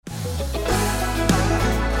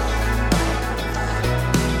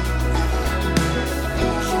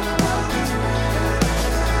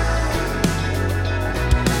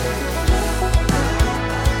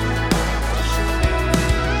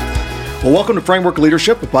Well, welcome to Framework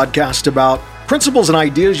Leadership, a podcast about principles and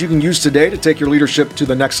ideas you can use today to take your leadership to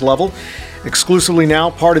the next level. Exclusively now,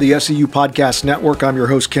 part of the SEU Podcast Network. I'm your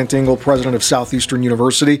host, Kent Ingle, president of Southeastern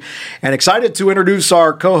University, and excited to introduce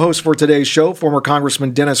our co-host for today's show, former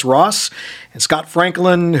Congressman Dennis Ross, and Scott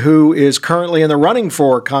Franklin, who is currently in the running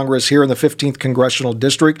for Congress here in the 15th Congressional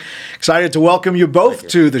District. Excited to welcome you both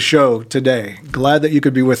to the show today. Glad that you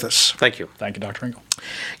could be with us. Thank you. Thank you, Dr. Ingle.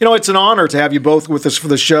 You know, it's an honor to have you both with us for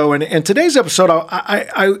the show. And today's episode,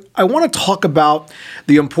 I want to talk about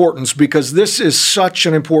the importance, because this is such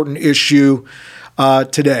an important issue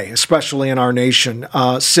today, especially in our nation,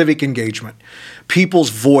 civic engagement, people's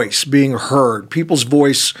voice being heard. People's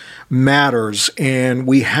voice matters, and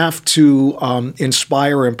we have to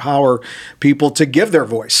inspire, empower people to give their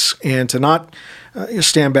voice and to not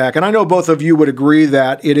stand back. And I know both of you would agree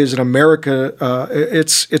that it is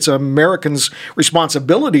it's Americans'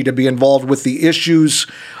 responsibility to be involved with the issues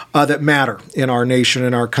that matter in our nation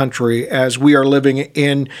and our country, as we are living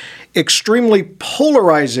in extremely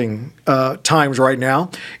polarizing times right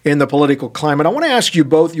now in the political climate. I want to ask you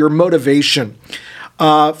both your motivation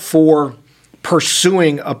for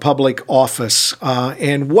pursuing a public office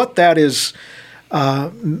and what that is,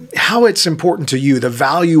 how it's important to you, the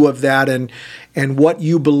value of that, and what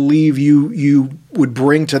you believe you would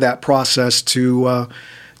bring to that process to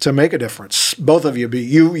make a difference. Both of you,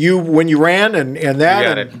 you when you ran and that. You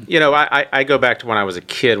got it. You know, I go back to when I was a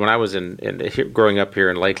kid. When I was growing up here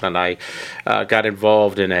in Lakeland, I got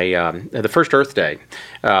involved in the first Earth Day,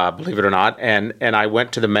 believe it or not, and I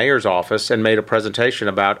went to the mayor's office and made a presentation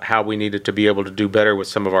about how we needed to be able to do better with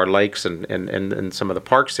some of our lakes and some of the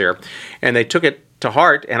parks here, and they took it to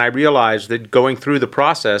heart, and I realized that going through the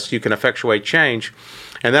process, you can effectuate change.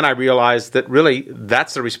 And then I realized that really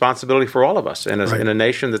that's the responsibility for all of us in a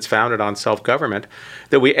nation that's founded on self-government.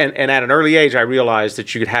 And at an early age, I realized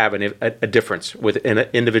that you could have a difference with an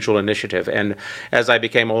individual initiative. And as I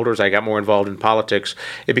became older, as I got more involved in politics,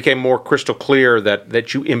 it became more crystal clear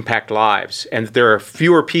that you impact lives. And there are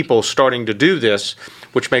fewer people starting to do this,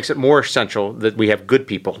 which makes it more essential that we have good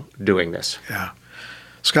people doing this. Yeah.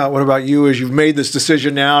 Scott, what about you as you've made this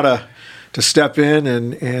decision now to step in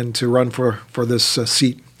and to run for this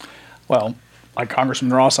seat? Well, like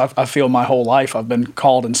Congressman Ross, I feel my whole life I've been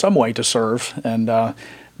called in some way to serve. And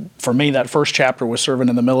for me, that first chapter was serving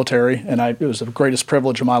in the military, and it was the greatest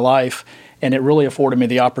privilege of my life. And it really afforded me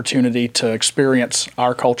the opportunity to experience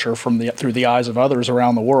our culture through the eyes of others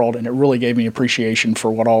around the world. And it really gave me appreciation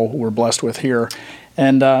for what all we're blessed with here.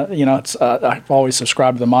 And, I've always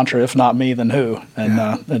subscribed to the mantra, if not me, then who?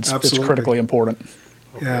 And it's critically important.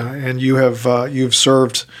 Yeah, and you've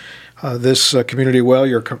served this community well.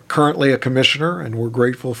 You're currently a commissioner, and we're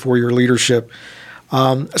grateful for your leadership.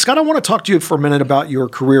 Scott, I want to talk to you for a minute about your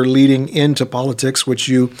career leading into politics, which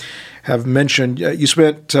you have mentioned. You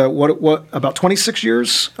spent about 26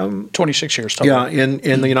 years? 26 years. Yeah,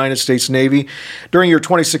 in the United States Navy. During your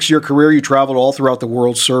 26-year career, you traveled all throughout the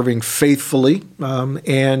world serving faithfully.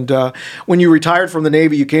 And when you retired from the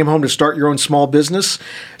Navy, you came home to start your own small business.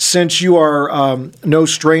 Since you are no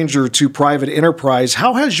stranger to private enterprise,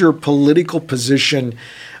 how has your political position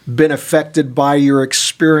been affected by your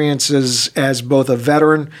experiences as both a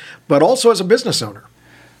veteran, but also as a business owner?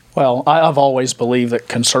 Well, I've always believed that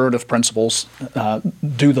conservative principles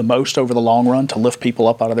do the most over the long run to lift people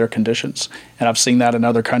up out of their conditions. And I've seen that in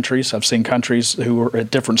other countries. I've seen countries who are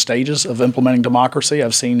at different stages of implementing democracy.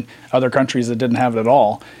 I've seen other countries that didn't have it at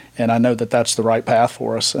all. And I know that that's the right path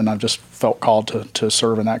for us. And I've just felt called to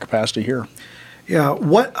serve in that capacity here. Yeah.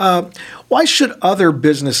 Why should other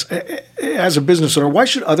business, as a business owner, why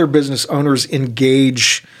should other business owners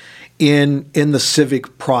engage in the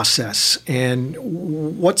civic process, and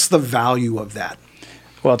what's the value of that?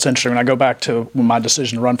 Well, it's interesting. When I go back to my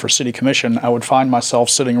decision to run for city commission, I would find myself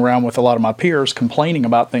sitting around with a lot of my peers complaining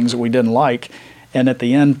about things that we didn't like. And at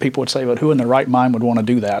the end, people would say, but who in their right mind would want to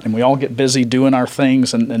do that? And we all get busy doing our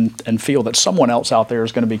things and feel that someone else out there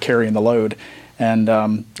is going to be carrying the load. And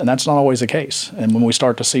that's not always the case. And when we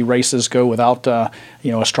start to see races go without a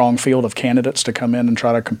strong field of candidates to come in and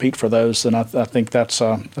try to compete for those, then I think that's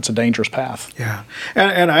a dangerous path. Yeah,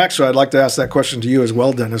 and actually I'd like to ask that question to you as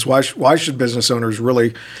well, Dennis. Why should business owners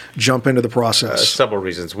really jump into the process? Several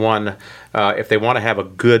reasons. One, if they want to have a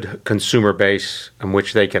good consumer base in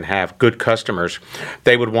which they can have good customers,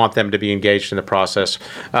 they would want them to be engaged in the process.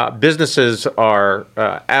 Businesses are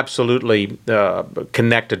absolutely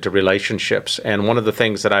connected to relationships. And one of the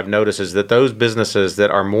things that I've noticed is that those businesses that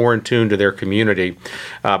are more in tune to their community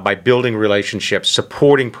by building relationships,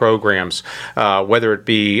 supporting programs, whether it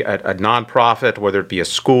be a nonprofit, whether it be a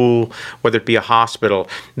school, whether it be a hospital,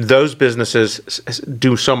 those businesses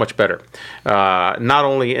do so much better, not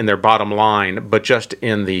only in their bottom line, but just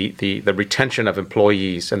in the retention of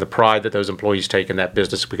employees and the pride that those employees take in that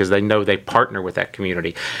business because they know they partner with that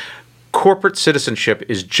community. Corporate citizenship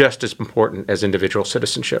is just as important as individual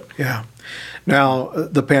citizenship. Yeah. Now,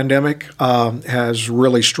 the pandemic has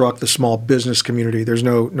really struck the small business community. There's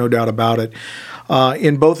no doubt about it.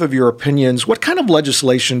 In both of your opinions, what kind of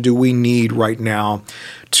legislation do we need right now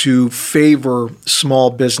to favor small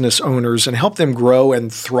business owners and help them grow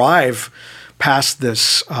and thrive past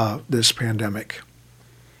this pandemic?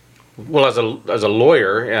 Well, as a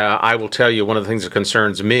lawyer, I will tell you one of the things that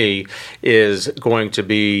concerns me is going to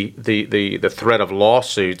be the threat of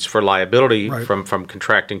lawsuits for liability from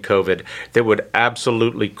contracting COVID that would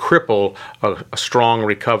absolutely cripple a strong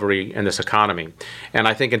recovery in this economy. And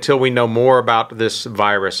I think until we know more about this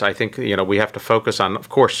virus, I think we have to focus on, of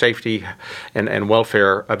course, safety and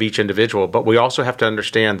welfare of each individual, but we also have to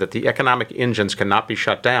understand that the economic engines cannot be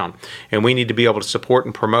shut down, and we need to be able to support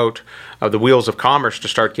and promote the wheels of commerce to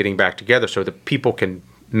start getting back together so that people can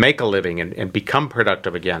make a living and become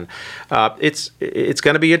productive again. It's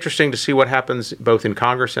going to be interesting to see what happens both in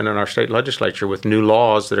Congress and in our state legislature with new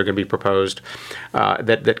laws that are going to be proposed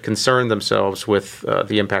that concern themselves with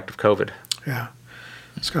the impact of COVID. Yeah.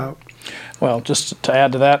 Scott? Well, just to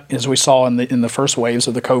add to that, as we saw in the first waves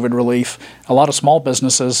of the COVID relief, a lot of small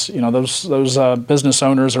businesses, those business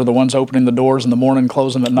owners are the ones opening the doors in the morning,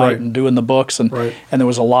 closing at night, and doing the books, and there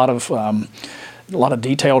was a lot of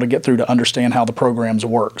detail to get through to understand how the programs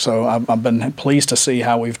work. So I've been pleased to see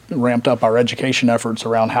how we've ramped up our education efforts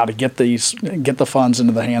around how to get the funds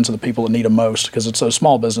into the hands of the people that need them most, because it's those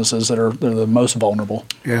small businesses they're the most vulnerable.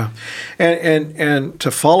 Yeah, and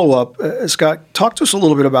to follow up, Scott, talk to us a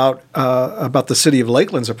little bit about the city of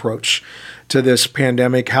Lakeland's approach to this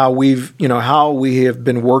pandemic, how we have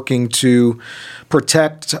been working to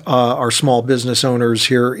protect our small business owners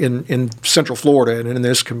here in Central Florida and in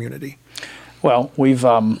this community. Well, we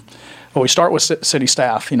start with city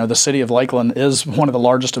staff. The city of Lakeland is one of the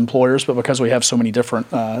largest employers, but because we have so many different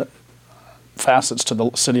facets to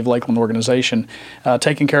the City of Lakeland organization,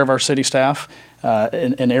 taking care of our city staff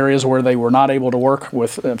in areas where they were not able to work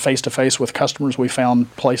with face-to-face with customers, we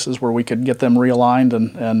found places where we could get them realigned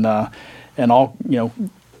and all,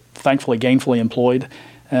 thankfully gainfully employed.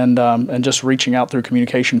 And just reaching out through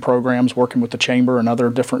communication programs, working with the chamber and other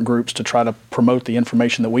different groups to try to promote the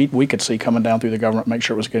information that we could see coming down through the government, make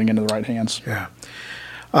sure it was getting into the right hands. Yeah.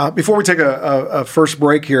 Before we take a first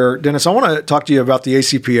break here, Dennis, I want to talk to you about the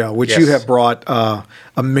ACPL, which you have brought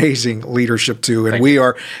amazing leadership to, and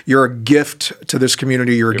you're a gift to this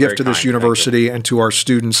community. You're a gift to this university and to our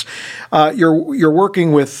students. You're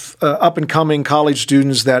working with up and coming college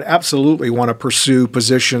students that absolutely want to pursue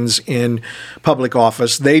positions in public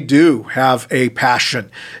office. They do have a passion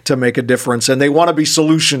to make a difference, and they want to be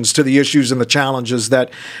solutions to the issues and the challenges that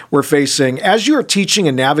we're facing. As you're teaching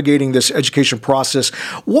and navigating this education process,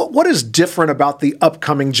 what is different about the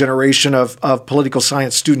upcoming generation of political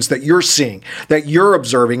science students that you're seeing, that you're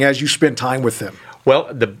observing as you spend time with them?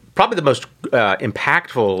 Well, probably the most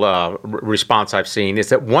impactful response I've seen is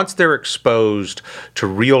that once they're exposed to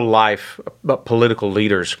real life political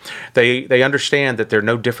leaders, they understand that they're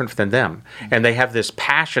no different than them, and they have this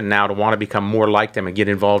passion now to want to become more like them and get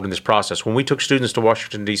involved in this process. When we took students to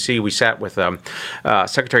Washington, D.C., we sat with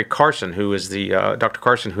Secretary Carson, who is Dr.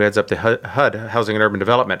 Carson, who heads up the HUD, Housing and Urban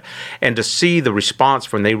Development, and to see the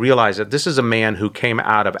response when they realized that this is a man who came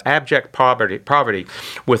out of abject poverty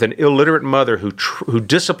with an illiterate mother who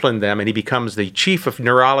disciplined them, and he becomes the chief of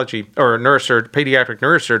neurology or pediatric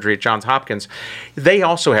neurosurgery at Johns Hopkins. They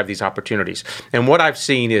also have these opportunities. And what I've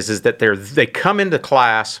seen is that they come into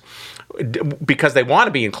class because they want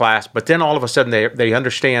to be in class, but then all of a sudden they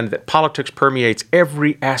understand that politics permeates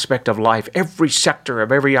every aspect of life, every sector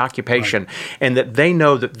of every occupation, and that they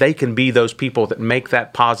know that they can be those people that make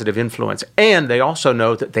that positive influence. And they also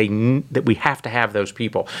know that that we have to have those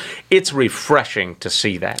people. It's refreshing to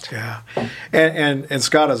see that. Yeah, and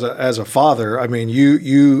Scott, as a father, I mean,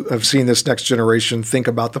 you have seen this next generation think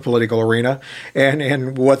about the political arena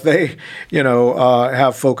and what they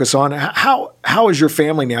have focus on. How has your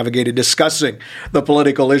family navigated discussing the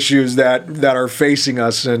political issues that are facing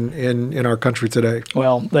us in our country today?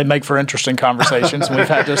 Well, they make for interesting conversations, and we've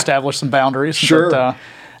had to establish some boundaries. Sure. But,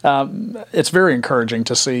 it's very encouraging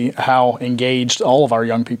to see how engaged all of our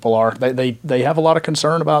young people are. They have a lot of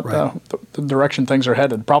concern about the direction things are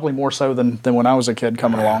headed, probably more so than when I was a kid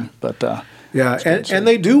coming along. But Yeah, and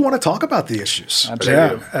they do want to talk about the issues.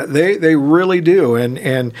 Absolutely. Yeah, they really do.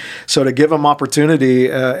 And so to give them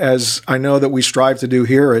opportunity, as I know that we strive to do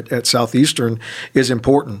here at Southeastern, is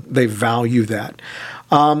important. They value that.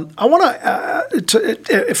 I want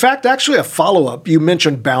to, in fact, actually a follow-up. You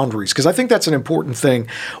mentioned boundaries, because I think that's an important thing.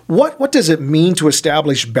 What does it mean to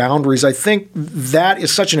establish boundaries? I think that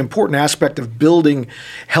is such an important aspect of building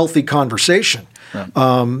healthy conversation. Right.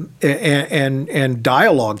 And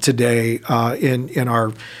dialogue today in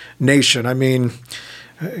our nation. I mean,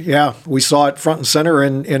 yeah, we saw it front and center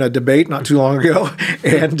in a debate not too long ago.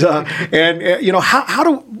 And how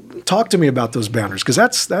to talk to me about those boundaries, because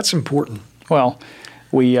that's important. Well,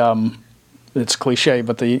 we it's cliche,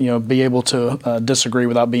 but be able to disagree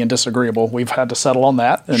without being disagreeable. We've had to settle on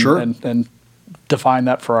that and define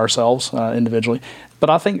that for ourselves individually. But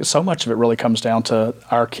I think so much of it really comes down to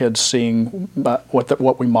our kids seeing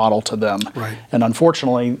what we model to them. Right. And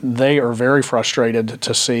unfortunately, they are very frustrated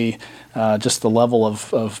to see just the level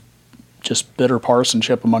of just bitter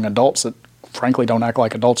partisanship among adults that frankly don't act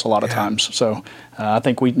like adults a lot of times. So I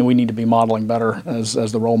think we need to be modeling better as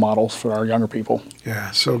the role models for our younger people. Yeah,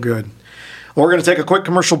 so good. Well, we're going to take a quick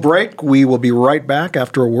commercial break. We will be right back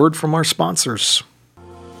after a word from our sponsors.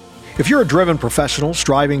 If you're a driven professional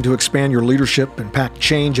striving to expand your leadership and impact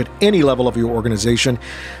change at any level of your organization,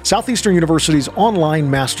 Southeastern University's online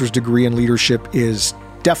master's degree in leadership is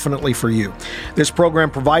definitely for you. This program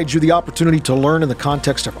provides you the opportunity to learn in the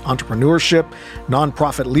context of entrepreneurship,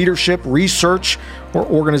 nonprofit leadership, research, or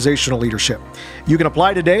organizational leadership. You can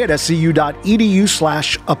apply today at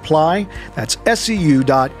scU.edu/apply. That's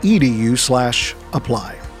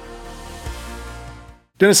scU.edu/apply.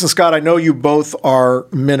 Dennis and Scott, I know you both are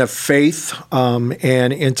men of faith,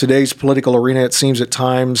 and in today's political arena, it seems at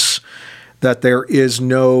times that there is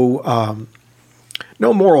no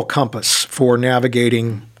moral compass for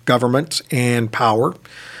navigating government and power.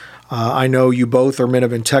 I know you both are men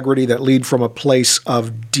of integrity that lead from a place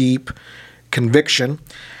of deep conviction.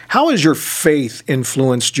 How has your faith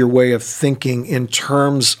influenced your way of thinking in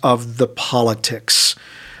terms of the politics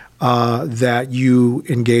that you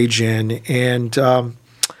engage in, and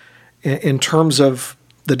in terms of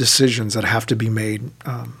the decisions that have to be made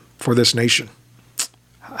for this nation?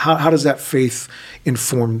 How does that faith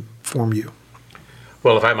inform you?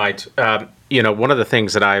 Well, if I might, one of the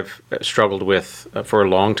things that I've struggled with for a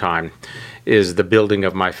long time is the building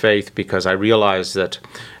of my faith, because I realize that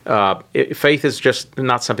faith is just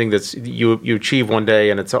not something that's you achieve one day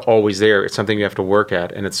and it's always there. It's something you have to work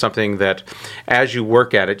at, and it's something that as you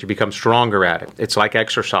work at it, you become stronger at it. It's like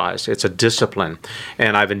exercise. It's a discipline,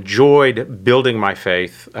 and I've enjoyed building my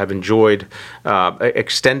faith. I've enjoyed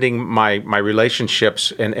extending my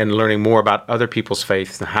relationships and learning more about other people's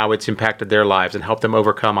faith and how it's impacted their lives and help them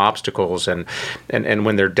overcome obstacles and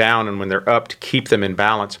when they're down and when they're up, to keep them in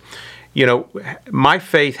balance. My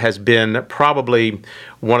faith has been probably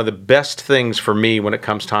one of the best things for me when it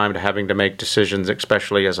comes time to having to make decisions,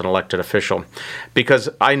 especially as an elected official, because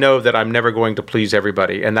I know that I'm never going to please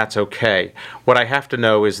everybody, and that's okay. What I have to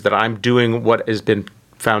know is that I'm doing what has been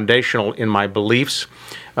foundational in my beliefs.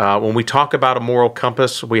 When we talk about a moral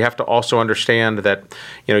compass, we have to also understand that,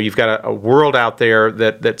 you've got a world out there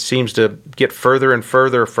that seems to get further and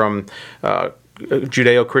further from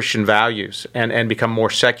Judeo-Christian values and become more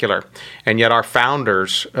secular. And yet our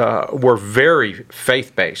founders were very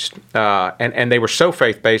faith-based, and they were so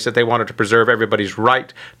faith-based that they wanted to preserve everybody's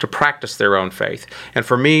right to practice their own faith. And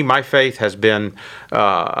for me, my faith has been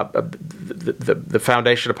the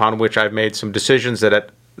foundation upon which I've made some decisions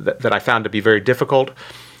that I found to be very difficult.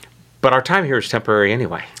 But our time here is temporary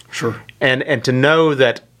anyway. Sure. And to know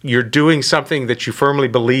that you're doing something that you firmly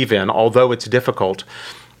believe in, although it's difficult,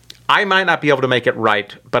 I might not be able to make it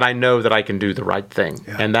right, but I know that I can do the right thing.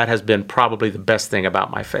 Yeah. And that has been probably the best thing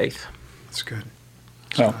about my faith. That's good.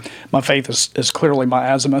 So my faith is clearly my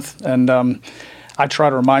azimuth, and I try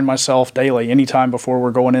to remind myself daily, anytime before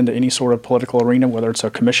we're going into any sort of political arena, whether it's a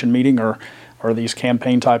commission meeting or these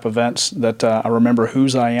campaign type events, that I remember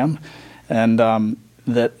whose I am, and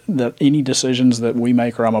that any decisions that we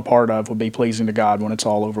make or I'm a part of will be pleasing to God when it's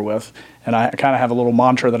all over with. And I kind of have a little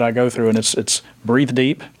mantra that I go through, and it's breathe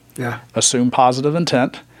deep. Yeah. Assume positive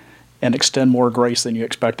intent, and extend more grace than you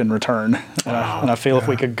expect in return. And I feel if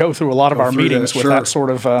we could go through a lot of our meetings with that sort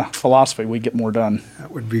of philosophy, we'd get more done.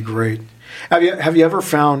 That would be great. Have you ever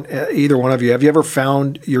found, either one of you, have you ever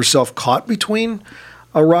found yourself caught between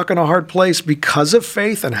a rock and a hard place because of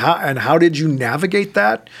faith, and how did you navigate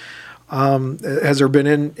that? Has there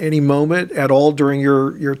been any moment at all during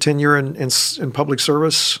your tenure in public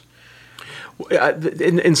service?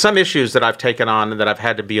 In some issues that I've taken on and that I've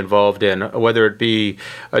had to be involved in, whether it be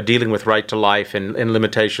dealing with right to life and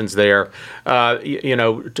limitations there,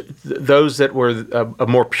 those that were a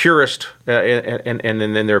more purist and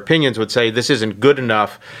in their opinions would say this isn't good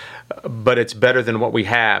enough, but it's better than what we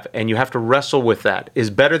have. And you have to wrestle with that. Is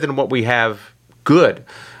better than what we have good?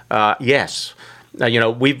 Yes.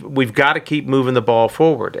 We've got to keep moving the ball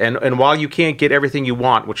forward. And while you can't get everything you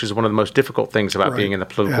want, which is one of the most difficult things about being in the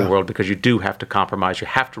political world, because you do have to compromise, you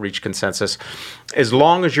have to reach consensus, as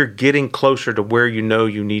long as you're getting closer to where you know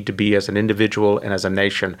you need to be as an individual and as a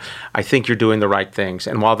nation, I think you're doing the right things.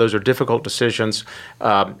 And while those are difficult decisions,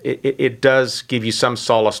 it does give you some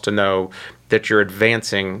solace to know that you're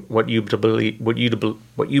advancing what you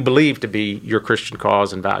believe to be your Christian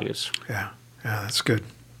cause and values. Yeah, that's good.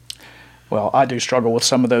 Well, I do struggle with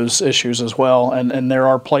some of those issues as well, and there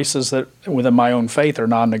are places that within my own faith are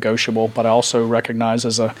non-negotiable. But I also recognize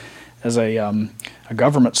as a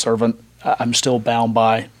government servant, I'm still bound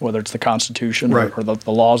by whether it's the Constitution or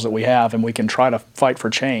the laws that we have, and we can try to fight for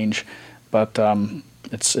change, but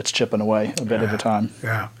it's chipping away a bit at a time.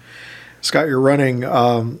 Yeah. Scott, you're running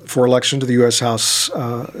for election to the U.S. House,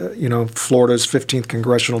 Florida's 15th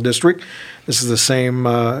Congressional District. This is the same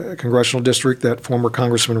congressional district that former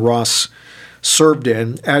Congressman Ross served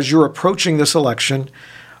in. As you're approaching this election,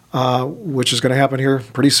 which is going to happen here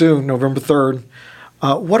pretty soon, November 3rd,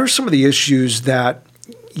 what are some of the issues that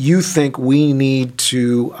you think we need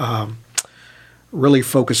to really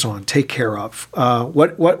focus on, take care of?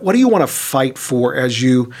 What do you want to fight for as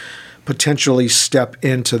you potentially step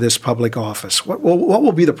into this public office? What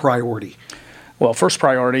will be the priority? Well, first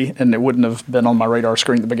priority, and it wouldn't have been on my radar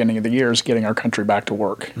screen at the beginning of the year, is getting our country back to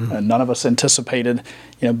work. Mm-hmm. And none of us anticipated,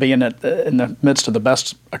 being in the midst of the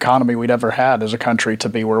best economy we'd ever had as a country to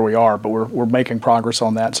be where we are. But we're making progress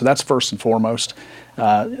on that. So that's first and foremost.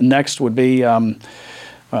 Next would be,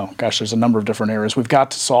 there's a number of different areas. We've got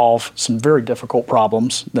to solve some very difficult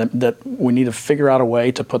problems that we need to figure out a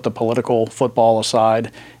way to put the political football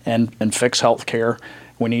aside and fix health care.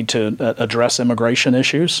 We need to address immigration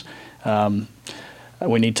issues.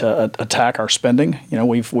 We need to attack our spending.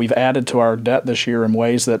 We've added to our debt this year in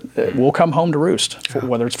ways that will come home to roost.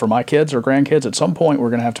 Whether it's for my kids or grandkids, at some point we're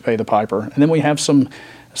going to have to pay the piper. And then we have some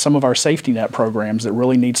of our safety net programs that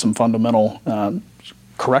really need some fundamental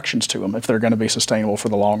corrections to them if they're going to be sustainable for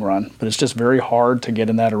the long run. But it's just very hard to get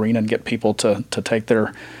in that arena and get people to take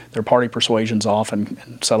their party persuasions off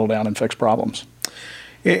and settle down and fix problems.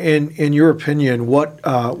 In your opinion, what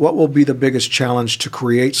will be the biggest challenge to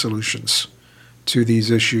create solutions to these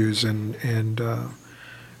issues and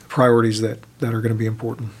priorities that are going to be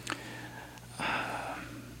important?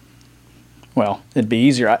 Well, it'd be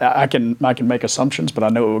easier. I can make assumptions, but I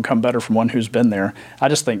know it would come better from one who's been there. I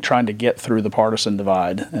just think trying to get through the partisan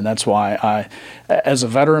divide, and that's why as a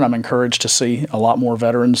veteran, I'm encouraged to see a lot more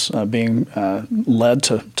veterans being led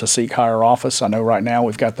to seek higher office. I know right now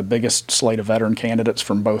we've got the biggest slate of veteran candidates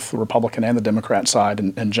from both the Republican and the Democrat side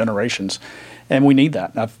in generations, and we need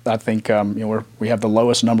that. I think we have the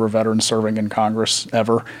lowest number of veterans serving in Congress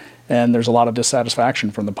ever. And there's a lot of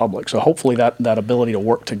dissatisfaction from the public. So hopefully that ability to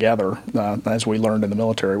work together, as we learned in the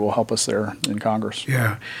military, will help us there in Congress.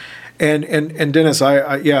 Yeah. And Dennis,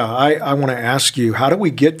 I want to ask you, how do we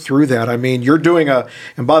get through that? I mean, you're doing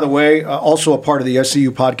and by the way, also a part of the SCU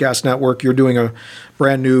Podcast Network, you're doing a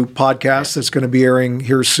brand new podcast that's going to be airing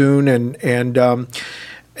here soon. And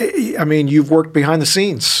I mean, you've worked behind the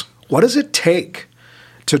scenes. What does it take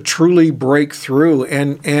to truly break through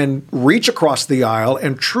and reach across the aisle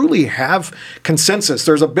and truly have consensus?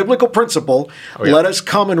 There's a biblical principle, let us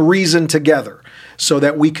come and reason together so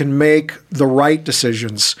that we can make the right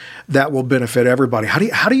decisions that will benefit everybody.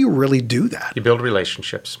 How do you really do that? You build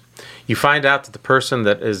relationships. You find out that the person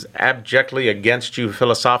that is abjectly against you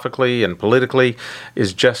philosophically and politically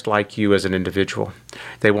is just like you as an individual.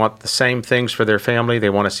 They want the same things for their family. They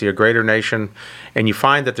want to see a greater nation. And you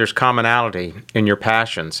find that there's commonality in your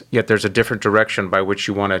passions, yet there's a different direction by which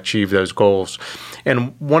you want to achieve those goals.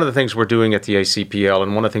 And one of the things we're doing at the ACPL,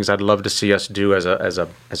 and one of the things I'd love to see us do as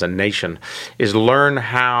a nation, is learn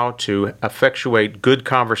how to effectuate good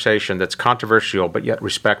conversation that's controversial but yet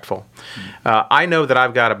respectful. I know that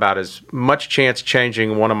I've got about as much chance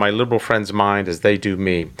changing one of my liberal friends' mind as they do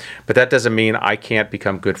me, but that doesn't mean I can't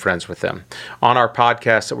become good friends with them. On our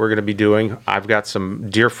podcast that we're going to be doing, I've got some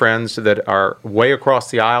dear friends that are way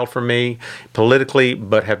across the aisle from me politically,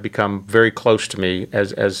 but have become very close to me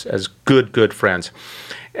as good friends.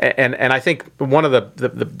 And I think one of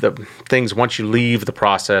the things, once you leave the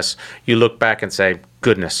process, you look back and say,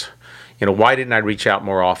 goodness, Why didn't I reach out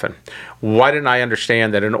more often? Why didn't I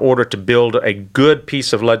understand that in order to build a good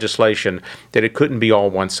piece of legislation, that it couldn't be all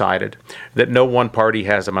one-sided, that no one party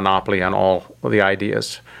has a monopoly on all of the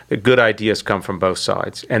ideas, that good ideas come from both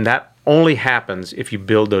sides. And that only happens if you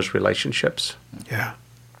build those relationships. Yeah.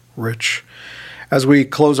 Rich. As we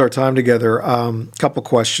close our time together, a couple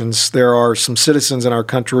questions. There are some citizens in our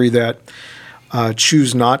country that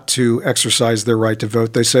choose not to exercise their right to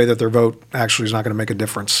vote. They say that their vote actually is not going to make a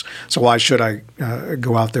difference. So why should I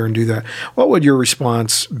go out there and do that? What would your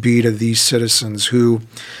response be to these citizens who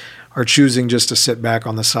are choosing just to sit back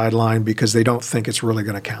on the sideline because they don't think it's really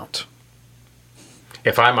going to count?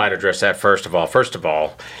 If I might address that first of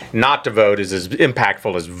all, not to vote is as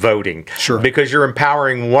impactful as voting. Sure. Because you're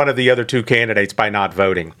empowering one of the other two candidates by not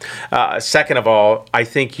voting. Second of all, I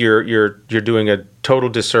think you're doing a total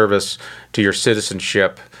disservice to your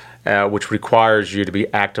citizenship, which requires you to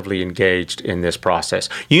be actively engaged in this process.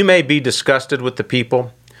 You may be disgusted with the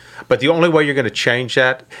people, but the only way you're going to change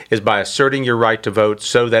that is by asserting your right to vote,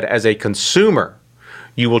 so that as a consumer,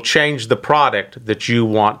 you will change the product that you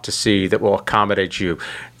want to see that will accommodate you.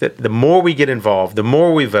 That the more we get involved, the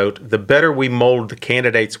more we vote, the better we mold the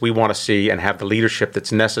candidates we want to see and have the leadership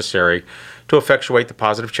that's necessary to effectuate the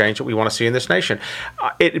positive change that we want to see in this nation.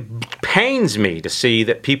 It pains me to see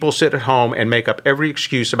that people sit at home and make up every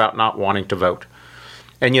excuse about not wanting to vote.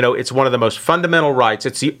 And, it's one of the most fundamental rights.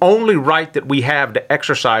 It's the only right that we have to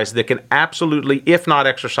exercise that can absolutely, if not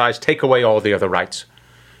exercise, take away all the other rights.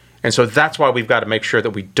 And so that's why we've got to make sure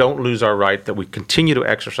that we don't lose our right, that we continue to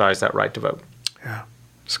exercise that right to vote. Yeah.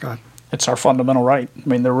 Scott? It's our fundamental right. I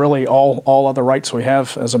mean, they're really all other rights we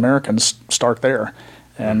have as Americans start there.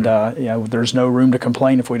 And, there's no room to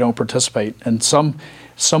complain if we don't participate. And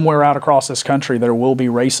somewhere out across this country, there will be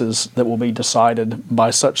races that will be decided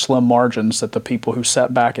by such slim margins that the people who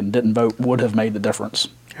sat back and didn't vote would have made the difference.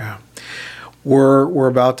 Yeah. We're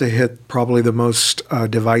about to hit probably the most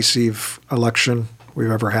divisive election we've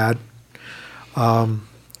ever had,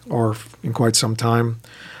 or in quite some time.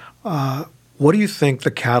 What do you think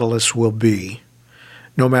the catalyst will be,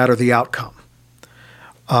 no matter the outcome,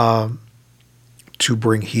 to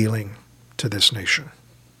bring healing to this nation?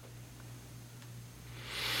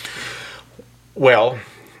 Well,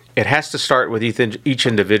 it has to start with each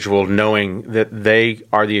individual knowing that they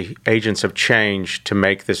are the agents of change to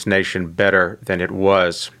make this nation better than it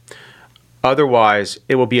was. Otherwise,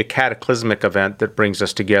 it will be a cataclysmic event that brings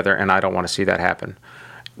us together, and I don't want to see that happen.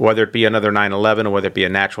 Whether it be another 9/11, or whether it be a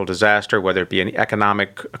natural disaster, whether it be an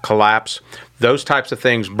economic collapse, those types of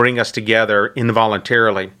things bring us together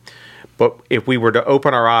involuntarily. But if we were to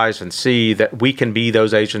open our eyes and see that we can be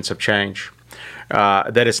those agents of change,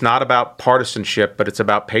 that it's not about partisanship, but it's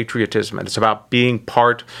about patriotism, and it's about being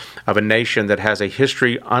part of a nation that has a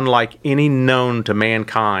history unlike any known to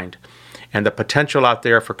mankind. And the potential out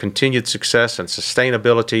there for continued success and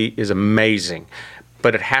sustainability is amazing.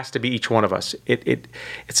 But it has to be each one of us.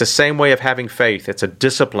 It's the same way of having faith. It's a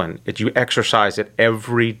discipline. You exercise it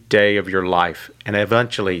every day of your life. And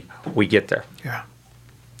eventually, we get there. Yeah.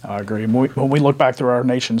 I agree. When we look back through our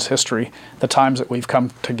nation's history, the times that we've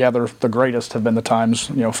come together, the greatest have been the times,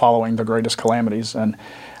 following the greatest calamities. And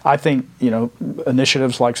I think,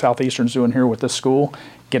 initiatives like Southeastern's doing here with this school,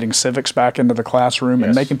 getting civics back into the classroom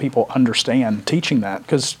and making people understand, teaching that,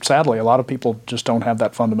 because sadly, a lot of people just don't have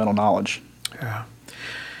that fundamental knowledge. Yeah.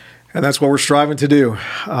 And that's what we're striving to do,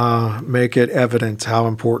 make it evident how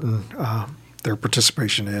important their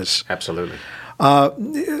participation is. Absolutely.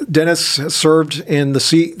 Dennis has served in the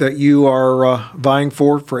seat that you are vying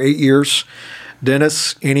for 8 years.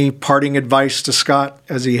 Dennis, any parting advice to Scott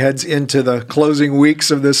as he heads into the closing weeks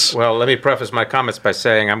of this? Well, let me preface my comments by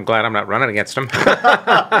saying I'm glad I'm not running against him.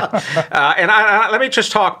 And let me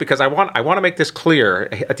just talk, because I want to make this clear.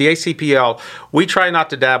 At the ACPL, we try not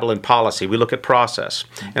to dabble in policy. We look at process.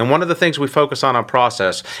 And one of the things we focus on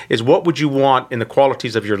process is, what would you want in the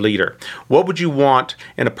qualities of your leader? What would you want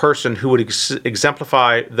in a person who would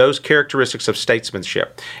exemplify those characteristics of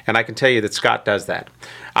statesmanship? And I can tell you that Scott does that.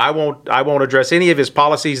 I won't address any of his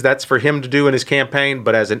policies. That's for him to do in his campaign.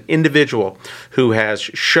 But as an individual who has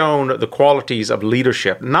shown the qualities of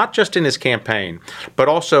leadership, not just in his campaign, but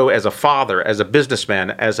also as a father, as a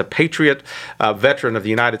businessman, as a patriot veteran of the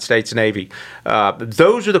United States Navy,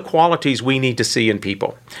 those are the qualities we need to see in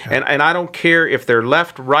people. And I don't care if they're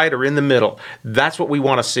left, right, or in the middle. That's what we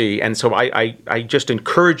want to see. And so I just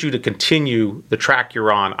encourage you to continue the track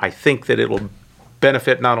you're on. I think that it will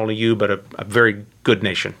benefit not only you, but a very good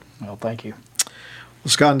nation. Well, thank you. Well,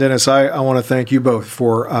 Scott and Dennis, I want to thank you both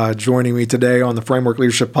for joining me today on the Framework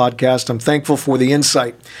Leadership Podcast. I'm thankful for the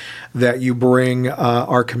insight that you bring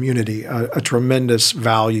our community a tremendous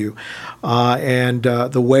value. And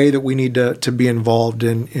the way that we need to be involved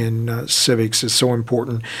in civics is so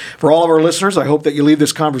important. For all of our listeners, I hope that you leave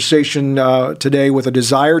this conversation today with a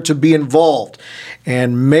desire to be involved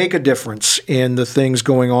and make a difference in the things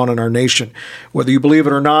going on in our nation. Whether you believe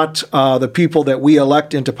it or not, the people that we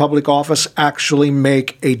elect into public office actually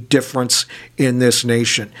make a difference in this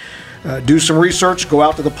nation. Do some research. Go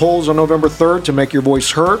out to the polls on November 3rd to make your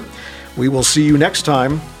voice heard. We will see you next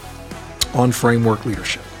time on Framework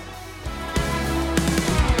Leadership.